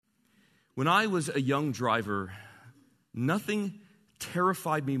When I was a young driver, nothing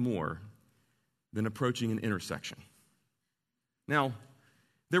terrified me more than approaching an intersection. Now,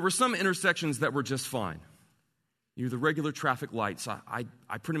 there were some intersections that were just fine. The regular traffic lights, I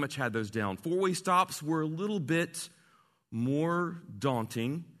pretty much had those down. Four-way stops were a little bit more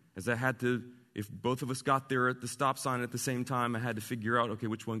daunting, as I had to, if both of us got there at the stop sign at the same time, I had to figure out, okay,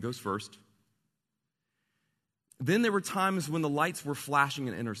 which one goes first. Then there were times when the lights were flashing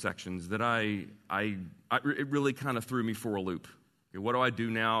in intersections that it really kind of threw me for a loop. Okay, what do I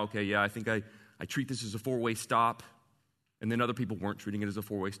do now? Okay, yeah, I think I treat this as a four-way stop. And then other people weren't treating it as a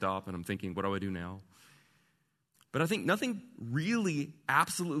four-way stop, and I'm thinking, what do I do now? But I think nothing really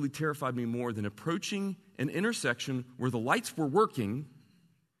absolutely terrified me more than approaching an intersection where the lights were working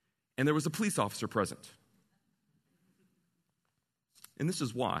and there was a police officer present. And this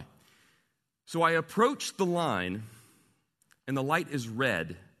is why. So I approach the line, and the light is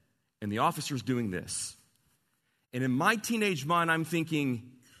red, and the officer's doing this. And in my teenage mind, I'm thinking,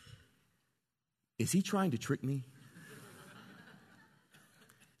 is he trying to trick me?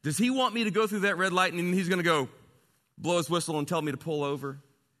 Does he want me to go through that red light, and he's going to go blow his whistle and tell me to pull over?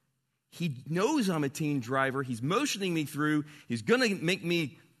 He knows I'm a teen driver. He's motioning me through. He's going to make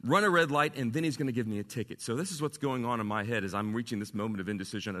me run a red light, and then he's going to give me a ticket. So this is what's going on in my head as I'm reaching this moment of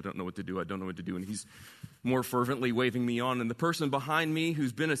indecision. I don't know what to do. And he's more fervently waving me on. And the person behind me,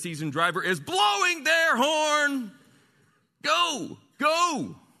 who's been a seasoned driver, is blowing their horn. Go,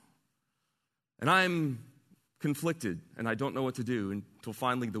 go. And I'm conflicted, and I don't know what to do until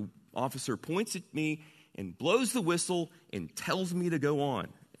finally the officer points at me and blows the whistle and tells me to go on.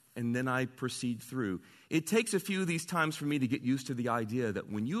 And then I proceed through. It takes a few of these times for me to get used to the idea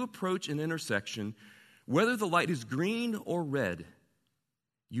that when you approach an intersection, whether the light is green or red,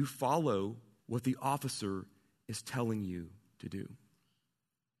 you follow what the officer is telling you to do.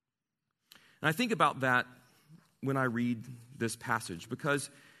 And I think about that when I read this passage, because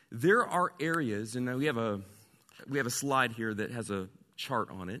there are areas, and we have a slide here that has a chart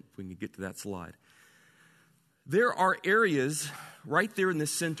on it, if we can get to that slide. There are areas right there in the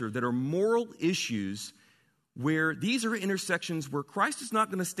center that are moral issues where these are intersections where Christ is not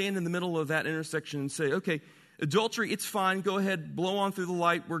going to stand in the middle of that intersection and say, okay, adultery, it's fine, go ahead, blow on through the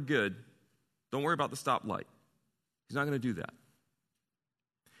light, we're good. Don't worry about the stoplight. He's not going to do that.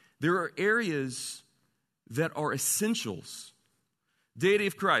 There are areas that are essentials. Deity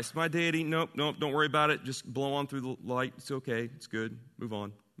of Christ, my deity, nope, don't worry about it, just blow on through the light, it's okay, it's good, move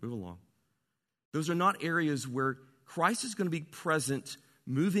on, move along. Those are not areas where Christ is going to be present,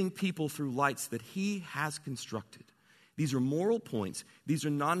 moving people through lights that he has constructed. These are moral points. These are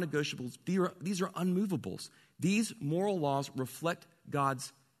non-negotiables. These are unmovables. These moral laws reflect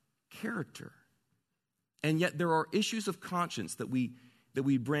God's character. And yet there are issues of conscience that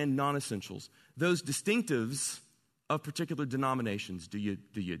we brand non-essentials. Those distinctives of particular denominations. Do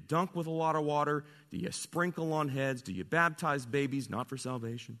you dunk with a lot of water? Do you sprinkle on heads? Do you baptize babies, not for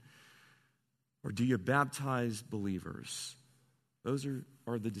salvation? Or do you baptize believers? Those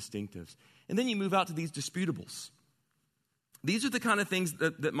are the distinctives. And then you move out to these disputables. These are the kind of things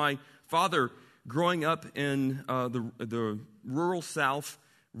that my father, growing up in the rural South,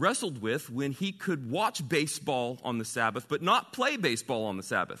 wrestled with when he could watch baseball on the Sabbath, but not play baseball on the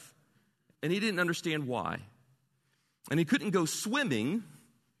Sabbath. And he didn't understand why. And he couldn't go swimming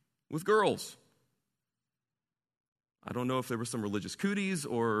with girls. I don't know if there were some religious cooties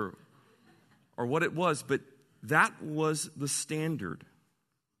or what it was, but that was the standard.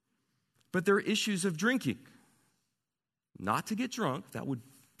 But there are issues of drinking. Not to get drunk, that would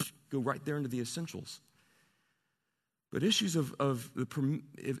go right there into the essentials. But issues of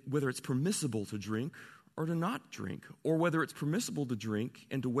whether it's permissible to drink or to not drink, or whether it's permissible to drink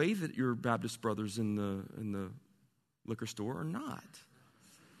and to wave at your Baptist brothers in the liquor store or not.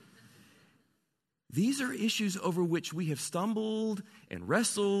 These are issues over which we have stumbled and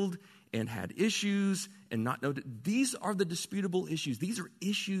wrestled and had issues and not noted. These are the disputable issues. These are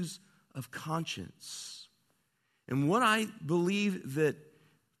issues of conscience. And what I believe that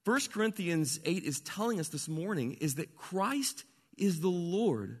 1 Corinthians 8 is telling us this morning is that Christ is the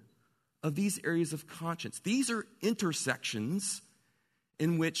Lord of these areas of conscience. These are intersections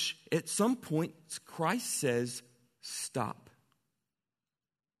in which at some point Christ says, stop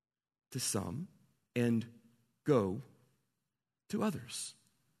to some and go to others.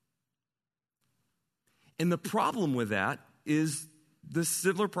 And the problem with that is the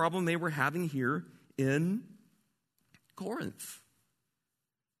similar problem they were having here in Corinth.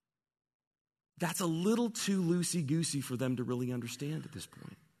 That's a little too loosey-goosey for them to really understand at this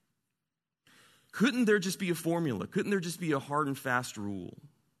point. Couldn't there just be a formula? Couldn't there just be a hard and fast rule?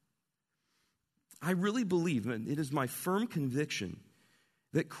 I really believe, and it is my firm conviction,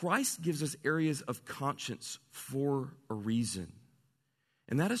 that Christ gives us areas of conscience for a reason.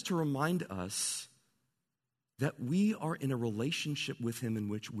 And that is to remind us that we are in a relationship with him in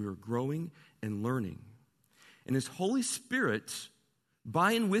which we're growing and learning. And his Holy Spirit,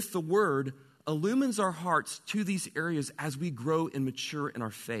 by and with the word, illumines our hearts to these areas as we grow and mature in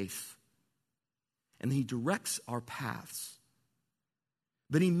our faith. And he directs our paths.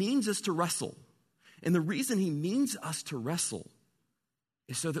 But he means us to wrestle. And the reason he means us to wrestle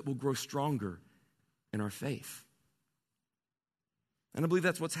is so that we'll grow stronger in our faith. And I believe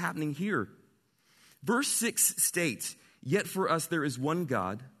that's what's happening here. Verse 6 states, "Yet for us there is one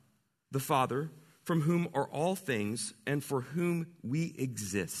God, the Father, from whom are all things, and for whom we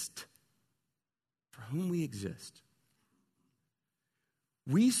exist." For whom we exist.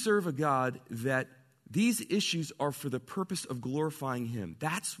 We serve a God that these issues are for the purpose of glorifying him.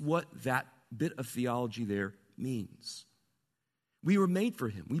 That's what that bit of theology there means. We were made for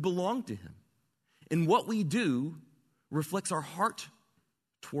him. We belong to him. And what we do reflects our heart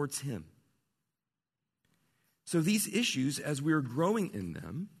towards him. So these issues, as we are growing in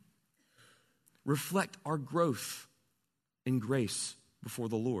them, reflect our growth in grace before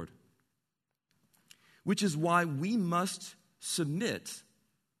the Lord. Which is why we must submit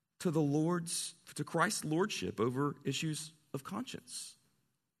to Christ's lordship over issues of conscience.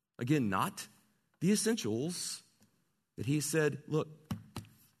 Again, not the essentials that he has said, look,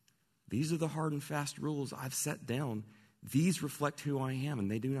 these are the hard and fast rules I've set down. These reflect who I am, and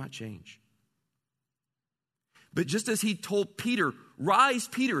they do not change. But just as he told Peter, rise,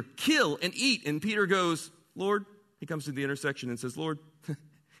 Peter, kill and eat. And Peter goes, Lord, he comes to the intersection and says, Lord,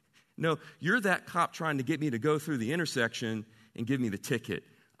 no, you're that cop trying to get me to go through the intersection and give me the ticket.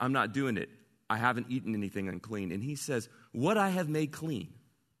 I'm not doing it. I haven't eaten anything unclean. And he says, what I have made clean,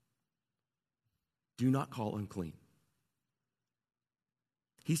 do not call unclean.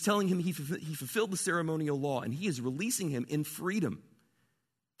 He's telling him he fulfilled the ceremonial law, and he is releasing him in freedom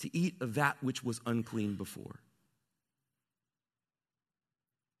to eat of that which was unclean before.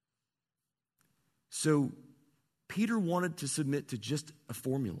 So Peter wanted to submit to just a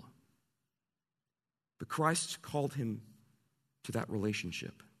formula, but Christ called him to that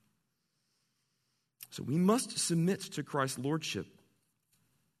relationship. So we must submit to Christ's lordship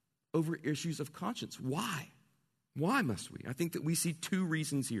over issues of conscience. Why? Why must we? I think that we see two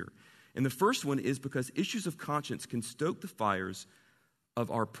reasons here. And the first one is because issues of conscience can stoke the fires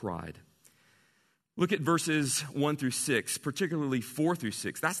of our pride. Look at verses 1 through 6, particularly 4 through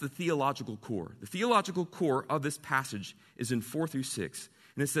 6. That's the theological core. The theological core of this passage is in 4 through 6.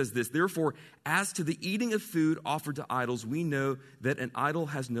 And it says this, therefore, as to the eating of food offered to idols, we know that an idol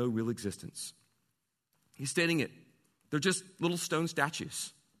has no real existence. He's stating it. They're just little stone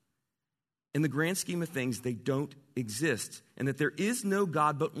statues. In the grand scheme of things, they don't exist, and that there is no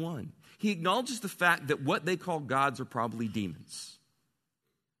God but one. He acknowledges the fact that what they call gods are probably demons.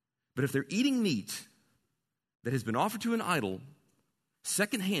 But if they're eating meat that has been offered to an idol,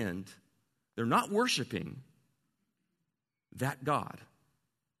 secondhand, they're not worshiping that God.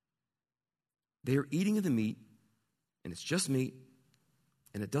 They are eating of the meat, and it's just meat,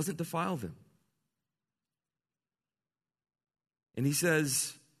 and it doesn't defile them. And he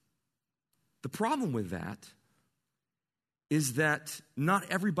says, the problem with that is that not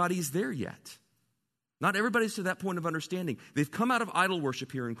everybody's there yet. Not everybody's to that point of understanding. They've come out of idol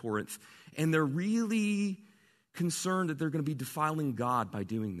worship here in Corinth, and they're really concerned that they're going to be defiling God by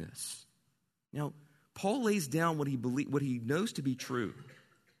doing this. Now, Paul lays down what he knows to be true,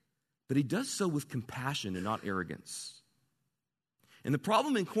 but he does so with compassion and not arrogance. And the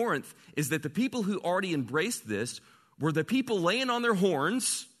problem in Corinth is that the people who already embraced this were the people laying on their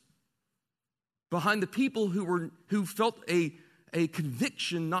horns behind the people who felt a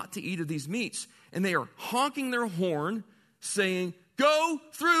conviction not to eat of these meats. And they are honking their horn, saying, go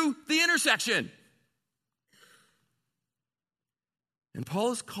through the intersection. And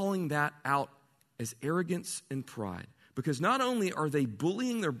Paul is calling that out as arrogance and pride. Because not only are they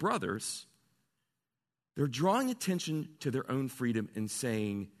bullying their brothers, they're drawing attention to their own freedom and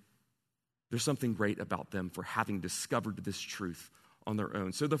saying there's something great about them for having discovered this truth on their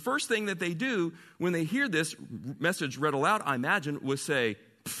own. So the first thing that they do when they hear this message read aloud, I imagine, was say,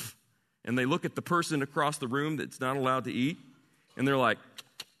 pfft. And they look at the person across the room that's not allowed to eat, and they're like,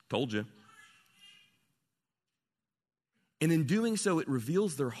 told you. And in doing so, it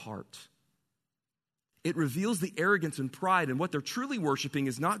reveals their heart. It reveals the arrogance and pride, and what they're truly worshiping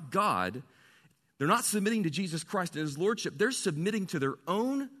is not God. They're not submitting to Jesus Christ and his lordship. They're submitting to their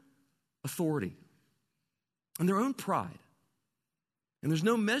own authority and their own pride. And there's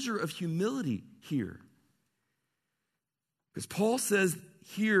no measure of humility here. Because Paul says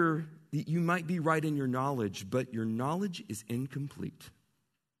here that you might be right in your knowledge, but your knowledge is incomplete.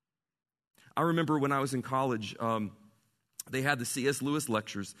 I remember when I was in college, they had the C.S. Lewis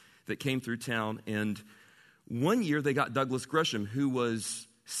lectures that came through town, and one year they got Douglas Gresham, who was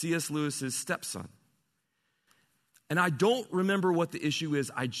C.S. Lewis's stepson. And I don't remember what the issue is.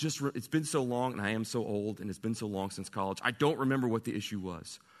 It's been so long, and I am so old, and it's been so long since college. I don't remember what the issue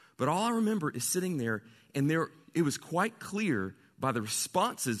was. But all I remember is sitting there, and it was quite clear by the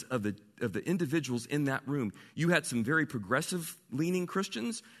responses of the individuals in that room. You had some very progressive-leaning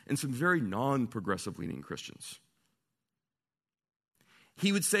Christians and some very non-progressive-leaning Christians.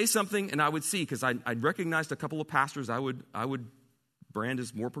 He would say something, and I would see, because I recognized a couple of pastors I would brand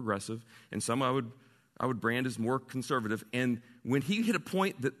as more progressive, and some I would brand as more conservative. And when he hit a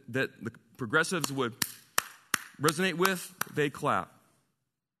point that the progressives would resonate with, they'd clap.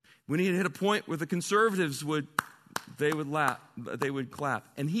 When he hit a point where the conservatives would clap.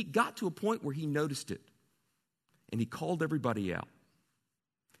 And he got to a point where he noticed it. And he called everybody out.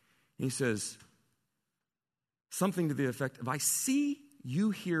 And he says something to the effect of, I see you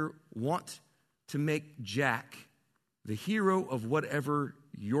here want to make Jack the hero of whatever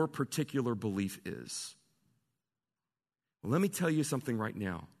your particular belief is. Well, let me tell you something right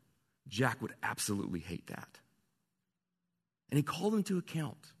now. Jack would absolutely hate that. And he called him to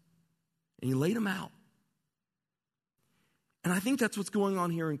account. And he laid him out. And I think that's what's going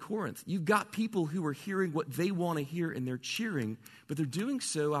on here in Corinth. You've got people who are hearing what they want to hear and they're cheering, but they're doing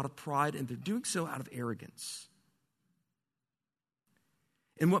so out of pride and they're doing so out of arrogance.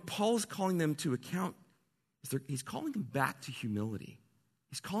 And what Paul is calling them to account is he's calling them back to humility.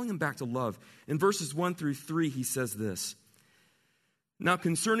 He's calling them back to love. In verses 1 through 3, he says this. Now,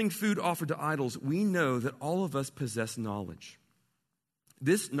 concerning food offered to idols, we know that all of us possess knowledge.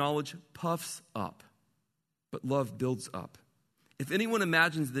 This knowledge puffs up, but love builds up. If anyone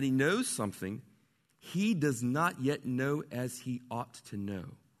imagines that he knows something, he does not yet know as he ought to know.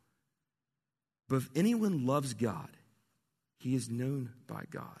 But if anyone loves God, he is known by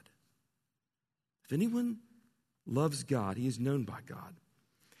God. If anyone loves God, he is known by God.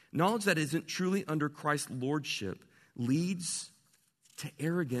 Knowledge that isn't truly under Christ's lordship leads to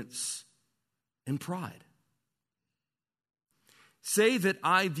arrogance and pride. Say that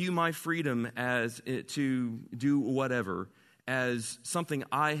I view my freedom as to do whatever as something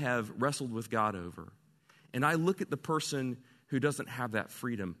I have wrestled with God over. And I look at the person who doesn't have that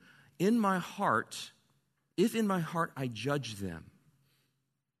freedom. In my heart, if in my heart I judge them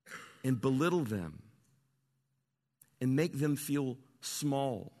and belittle them and make them feel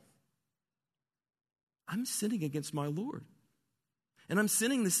small, I'm sinning against my Lord. And I'm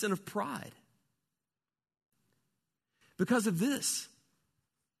sinning the sin of pride. Because of this.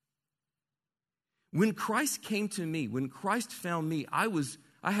 When Christ came to me, when Christ found me,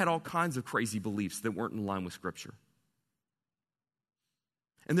 I had all kinds of crazy beliefs that weren't in line with Scripture.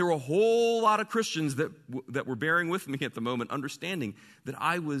 And there were a whole lot of Christians that were bearing with me at the moment, understanding that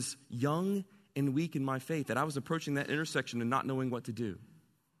I was young and weak in my faith, that I was approaching that intersection and not knowing what to do.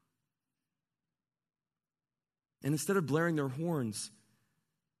 And instead of blaring their horns,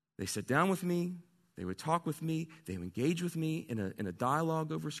 they sat down with me, they would talk with me, they would engage with me in a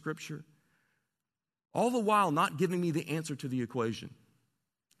dialogue over Scripture, all the while not giving me the answer to the equation,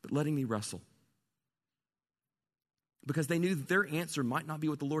 but letting me wrestle. Because they knew that their answer might not be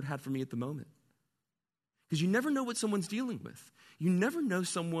what the Lord had for me at the moment. Because you never know what someone's dealing with. You never know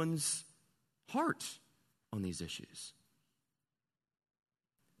someone's heart on these issues.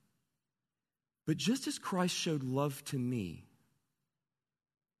 But just as Christ showed love to me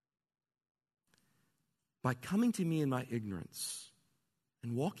by coming to me in my ignorance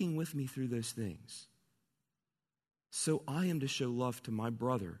and walking with me through those things, so I am to show love to my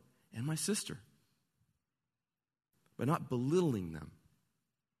brother and my sister by not belittling them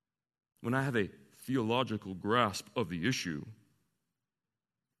when I have a theological grasp of the issue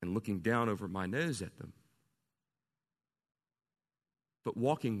and looking down over my nose at them, but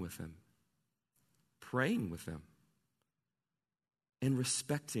walking with them, praying with them, and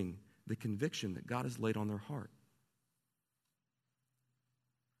respecting the conviction that God has laid on their heart.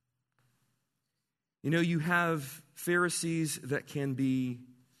 You know, you have Pharisees that can be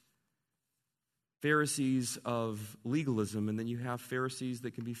Pharisees of legalism, and then you have Pharisees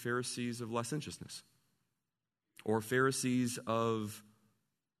that can be Pharisees of licentiousness, or Pharisees of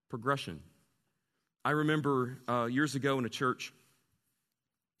progression. I remember years ago in a church,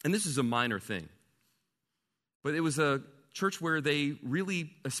 and this is a minor thing, but it was a church where they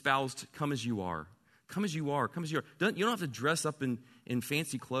really espoused come as you are. Come as you are. Come as you are. You don't have to dress up in in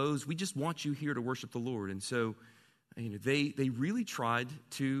fancy clothes. We just want you here to worship the Lord. And so, they really tried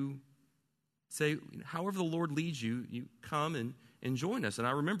to say, however the Lord leads you, you come and join us. And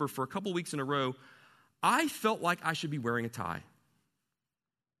I remember for a couple weeks in a row, I felt like I should be wearing a tie.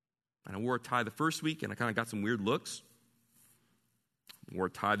 And I wore a tie the first week, and I kind of got some weird looks. Wore a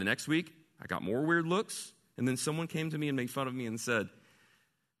tie the next week, I got more weird looks. And then someone came to me and made fun of me and said,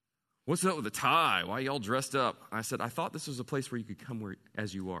 "What's up with the tie? Why are y'all dressed up?" And I said, "I thought this was a place where you could come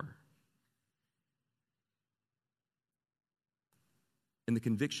as you are." And the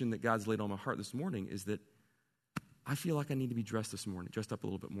conviction that God's laid on my heart this morning is that I feel like I need to be dressed up a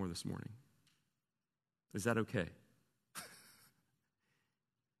little bit more this morning. Is that okay?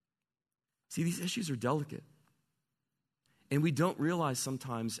 See, these issues are delicate. And we don't realize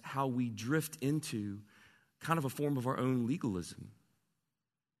sometimes how we drift into kind of a form of our own legalism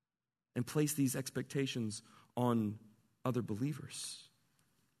and place these expectations on other believers.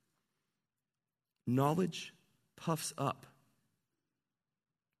 Knowledge puffs up.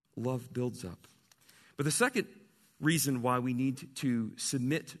 Love builds up. But the second reason why we need to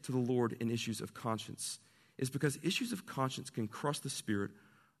submit to the Lord in issues of conscience is because issues of conscience can crush the spirit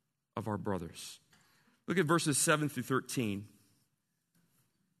of our brothers. Look at verses 7 through 13.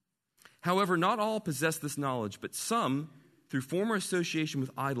 "However, not all possess this knowledge, but some, through former association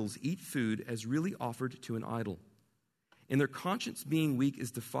with idols, eat food as really offered to an idol, and their conscience being weak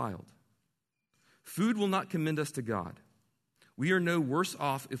is defiled. Food will not commend us to God. We are no worse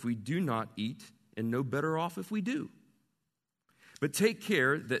off if we do not eat, and no better off if we do. But take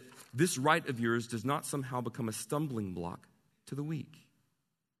care that this right of yours does not somehow become a stumbling block to the weak."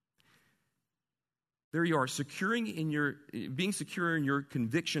 There you are, being secure in your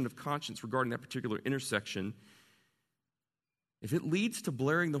conviction of conscience regarding that particular intersection. If it leads to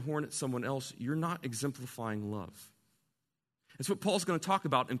blaring the horn at someone else, you're not exemplifying love. That's what Paul's going to talk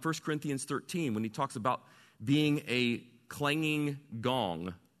about in 1 Corinthians 13 when he talks about being a clanging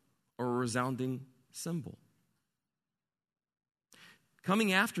gong or a resounding cymbal.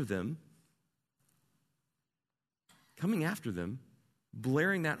 Coming after them,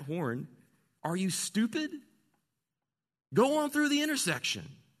 blaring that horn. Are you stupid? Go on through the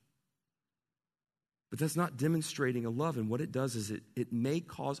intersection. But that's not demonstrating a love. And what it does is it may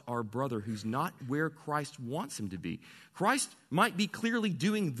cause our brother who's not where Christ wants him to be. Christ might be clearly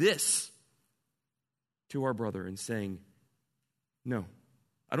doing this to our brother and saying, "No,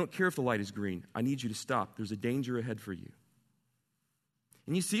 I don't care if the light is green. I need you to stop. There's a danger ahead for you."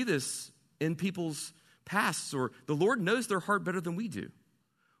 And you see this in people's pasts, or the Lord knows their heart better than we do.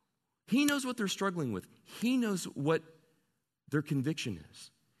 He knows what they're struggling with. He knows what their conviction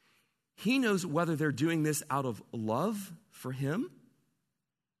is. He knows whether they're doing this out of love for Him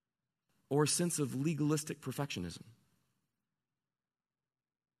or a sense of legalistic perfectionism.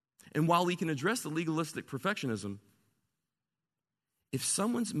 And while we can address the legalistic perfectionism, if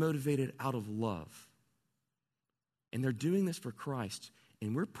someone's motivated out of love and they're doing this for Christ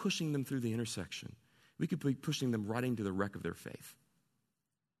and we're pushing them through the intersection, we could be pushing them right into the wreck of their faith.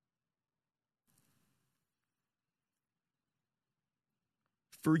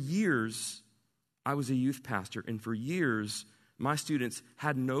 For years, I was a youth pastor, and for years, my students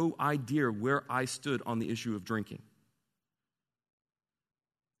had no idea where I stood on the issue of drinking.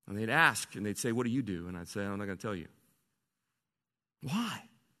 And they'd ask, and they'd say, "What do you do?" And I'd say, "I'm not going to tell you." Why?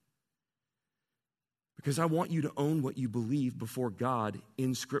 Because I want you to own what you believe before God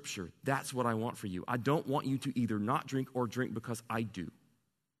in Scripture. That's what I want for you. I don't want you to either not drink or drink because I do.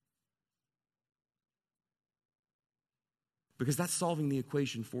 Because that's solving the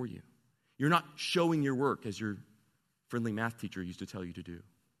equation for you. You're not showing your work as your friendly math teacher used to tell you to do.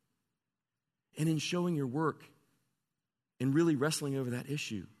 And in showing your work and really wrestling over that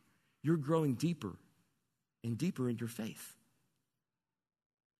issue, you're growing deeper and deeper in your faith.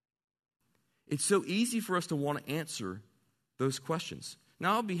 It's so easy for us to want to answer those questions.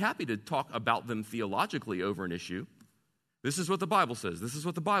 Now, I'll be happy to talk about them theologically over an issue. This is what the Bible says. This is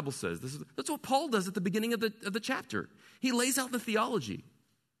what the Bible says. That's what Paul does at the beginning of the chapter. He lays out the theology.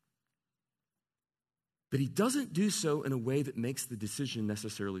 But he doesn't do so in a way that makes the decision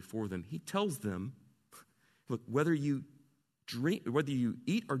necessarily for them. He tells them, look, whether you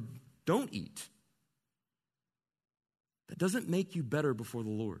eat or don't eat, that doesn't make you better before the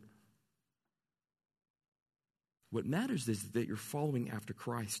Lord. What matters is that you're following after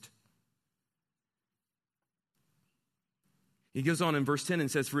Christ. He goes on in verse 10 and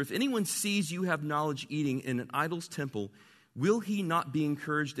says, "For if anyone sees you have knowledge eating in an idol's temple, will he not be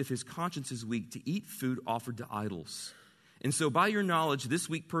encouraged if his conscience is weak to eat food offered to idols? And so by your knowledge, this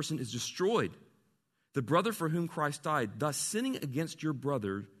weak person is destroyed. the brother for whom Christ died, thus sinning against your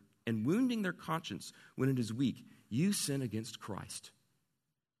brother and wounding their conscience when it is weak, you sin against Christ.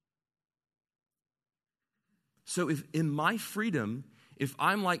 So if in my freedom, if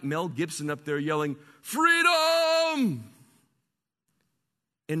I'm like Mel Gibson up there yelling, freedom,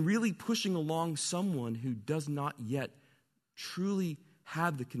 and really pushing along someone who does not yet truly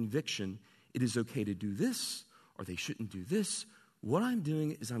have the conviction it is okay to do this or they shouldn't do this, what I'm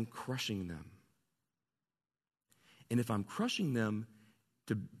doing is I'm crushing them. And if I'm crushing them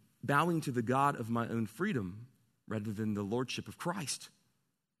to bowing to the God of my own freedom rather than the lordship of Christ,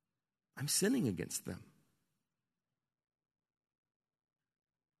 I'm sinning against them.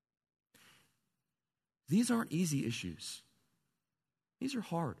 These aren't easy issues. These are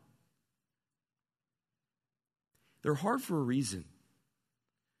hard. They're hard for a reason.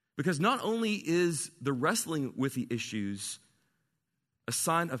 Because not only is the wrestling with the issues a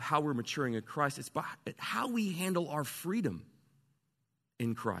sign of how we're maturing in Christ, it's by how we handle our freedom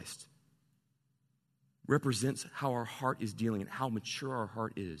in Christ. Represents how our heart is dealing and how mature our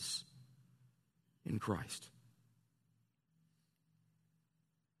heart is in Christ.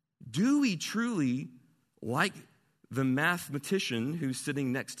 Do we truly, like the mathematician who's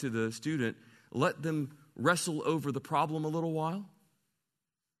sitting next to the student, let them wrestle over the problem a little while?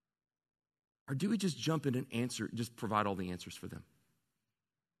 Or do we just jump in and answer, just provide all the answers for them?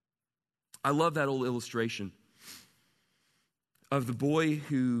 I love that old illustration of the boy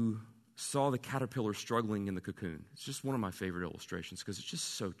who saw the caterpillar struggling in the cocoon. It's just one of my favorite illustrations because it's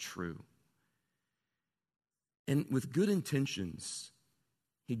just so true. And with good intentions,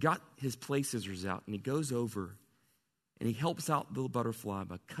 he got his play scissors out and he goes over and he helps out the butterfly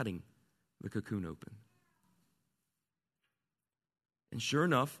by cutting the cocoon open. And sure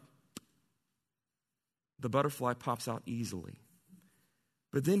enough, the butterfly pops out easily.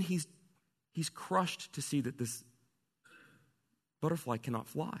 But then he's crushed to see that this butterfly cannot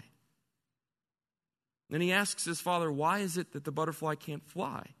fly. Then he asks his father, why is it that the butterfly can't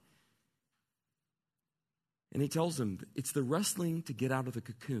fly? And he tells him, it's the wrestling to get out of the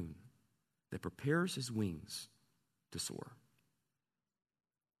cocoon that prepares his wings to soar.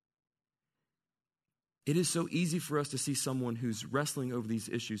 It is so easy for us to see someone who's wrestling over these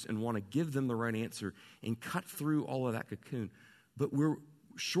issues and want to give them the right answer and cut through all of that cocoon. But we're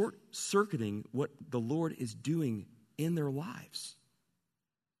short-circuiting what the Lord is doing in their lives.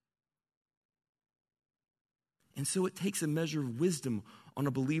 And so it takes a measure of wisdom on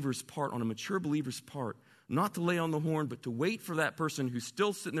a believer's part, on a mature believer's part, not to lay on the horn, but to wait for that person who's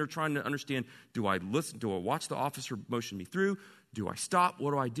still sitting there trying to understand, do I listen? Do I watch the officer motion me through? Do I stop?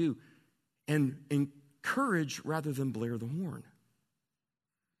 What do I do? And encourage rather than blare the horn.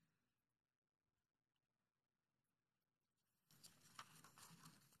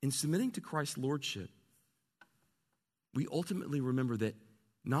 In submitting to Christ's lordship, we ultimately remember that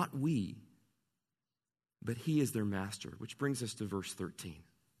not we, but he is their master, which brings us to verse 13.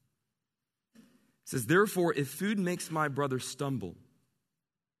 It says, therefore, if food makes my brother stumble,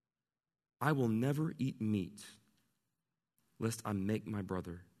 I will never eat meat, lest I make my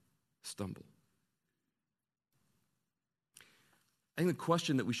brother stumble. I think the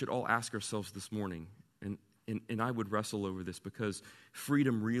question that we should all ask ourselves this morning, and I would wrestle over this because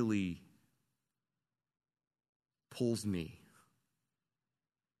freedom really pulls me,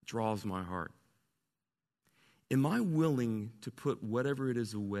 draws my heart. Am I willing to put whatever it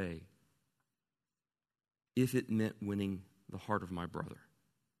is away if it meant winning the heart of my brother?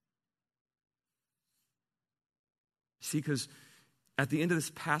 See, because at the end of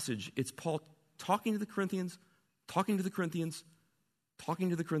this passage, it's Paul talking to the Corinthians,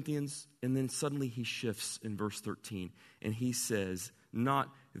 and then suddenly he shifts in verse 13, and he says, not,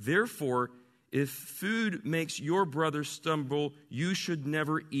 therefore, if food makes your brother stumble, you should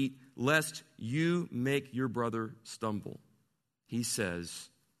never eat, lest you make your brother stumble. He says,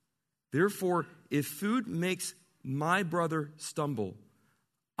 therefore, if food makes my brother stumble,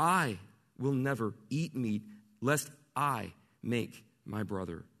 I will never eat meat, lest I make my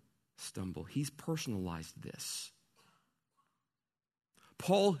brother stumble. He's personalized this.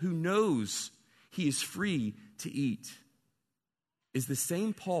 Paul, who knows he is free to eat, is the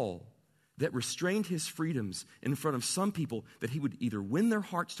same Paul that restrained his freedoms in front of some people that he would either win their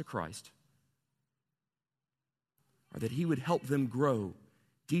hearts to Christ or that he would help them grow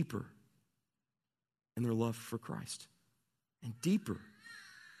deeper in their love for Christ and deeper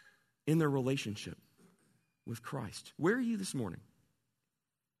in their relationship with Christ. Where are you this morning?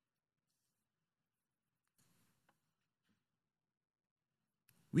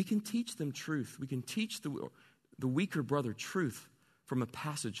 We can teach them truth. We can teach the weaker brother truth from a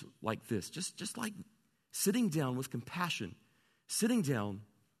passage like this. Just like sitting down with compassion, sitting down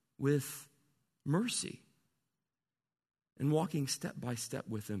with mercy, and walking step by step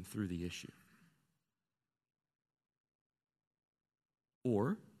with them through the issue.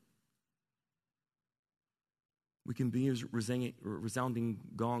 Or we can be a resounding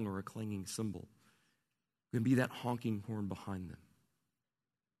gong or a clanging cymbal. We can be that honking horn behind them.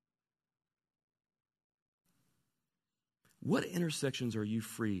 What intersections are you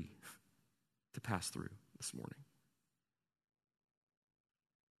free to pass through this morning?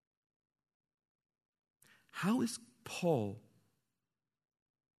 How is Paul,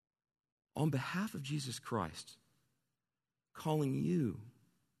 on behalf of Jesus Christ, calling you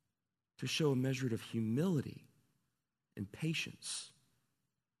to show a measure of humility and patience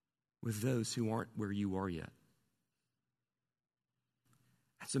with those who aren't where you are yet?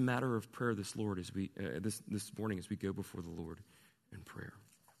 That's a matter of prayer this morning as we go before the Lord in prayer.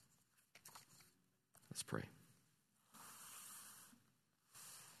 Let's pray.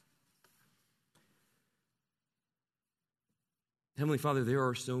 Heavenly Father, there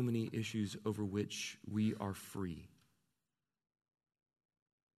are so many issues over which we are free.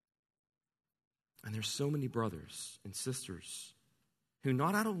 And there's so many brothers and sisters who,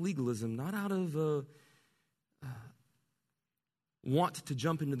 not out of legalism, not out of want to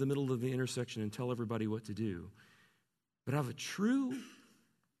jump into the middle of the intersection and tell everybody what to do, but have a true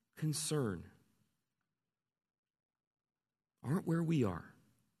concern, aren't where we are.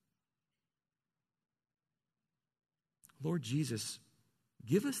 Lord Jesus,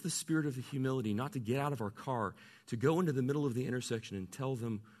 give us the spirit of the humility not to get out of our car, to go into the middle of the intersection and tell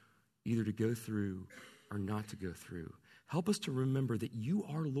them either to go through or not to go through. Help us to remember that you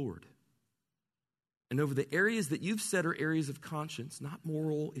are Lord. And over the areas that you've said are areas of conscience, not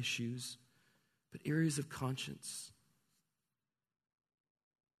moral issues, but areas of conscience,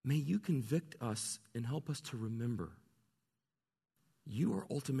 may you convict us and help us to remember you are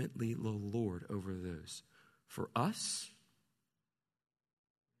ultimately the Lord over those, for us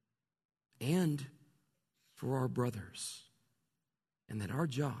and for our brothers, and that our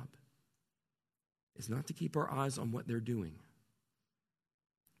job is not to keep our eyes on what they're doing,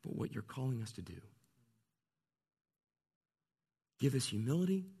 but what you're calling us to do. Give us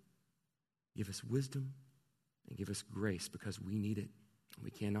humility, give us wisdom, and give us grace, because we need it. We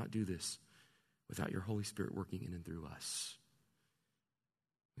cannot do this without your Holy Spirit working in and through us.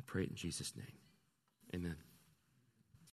 We pray it in Jesus' name. Amen.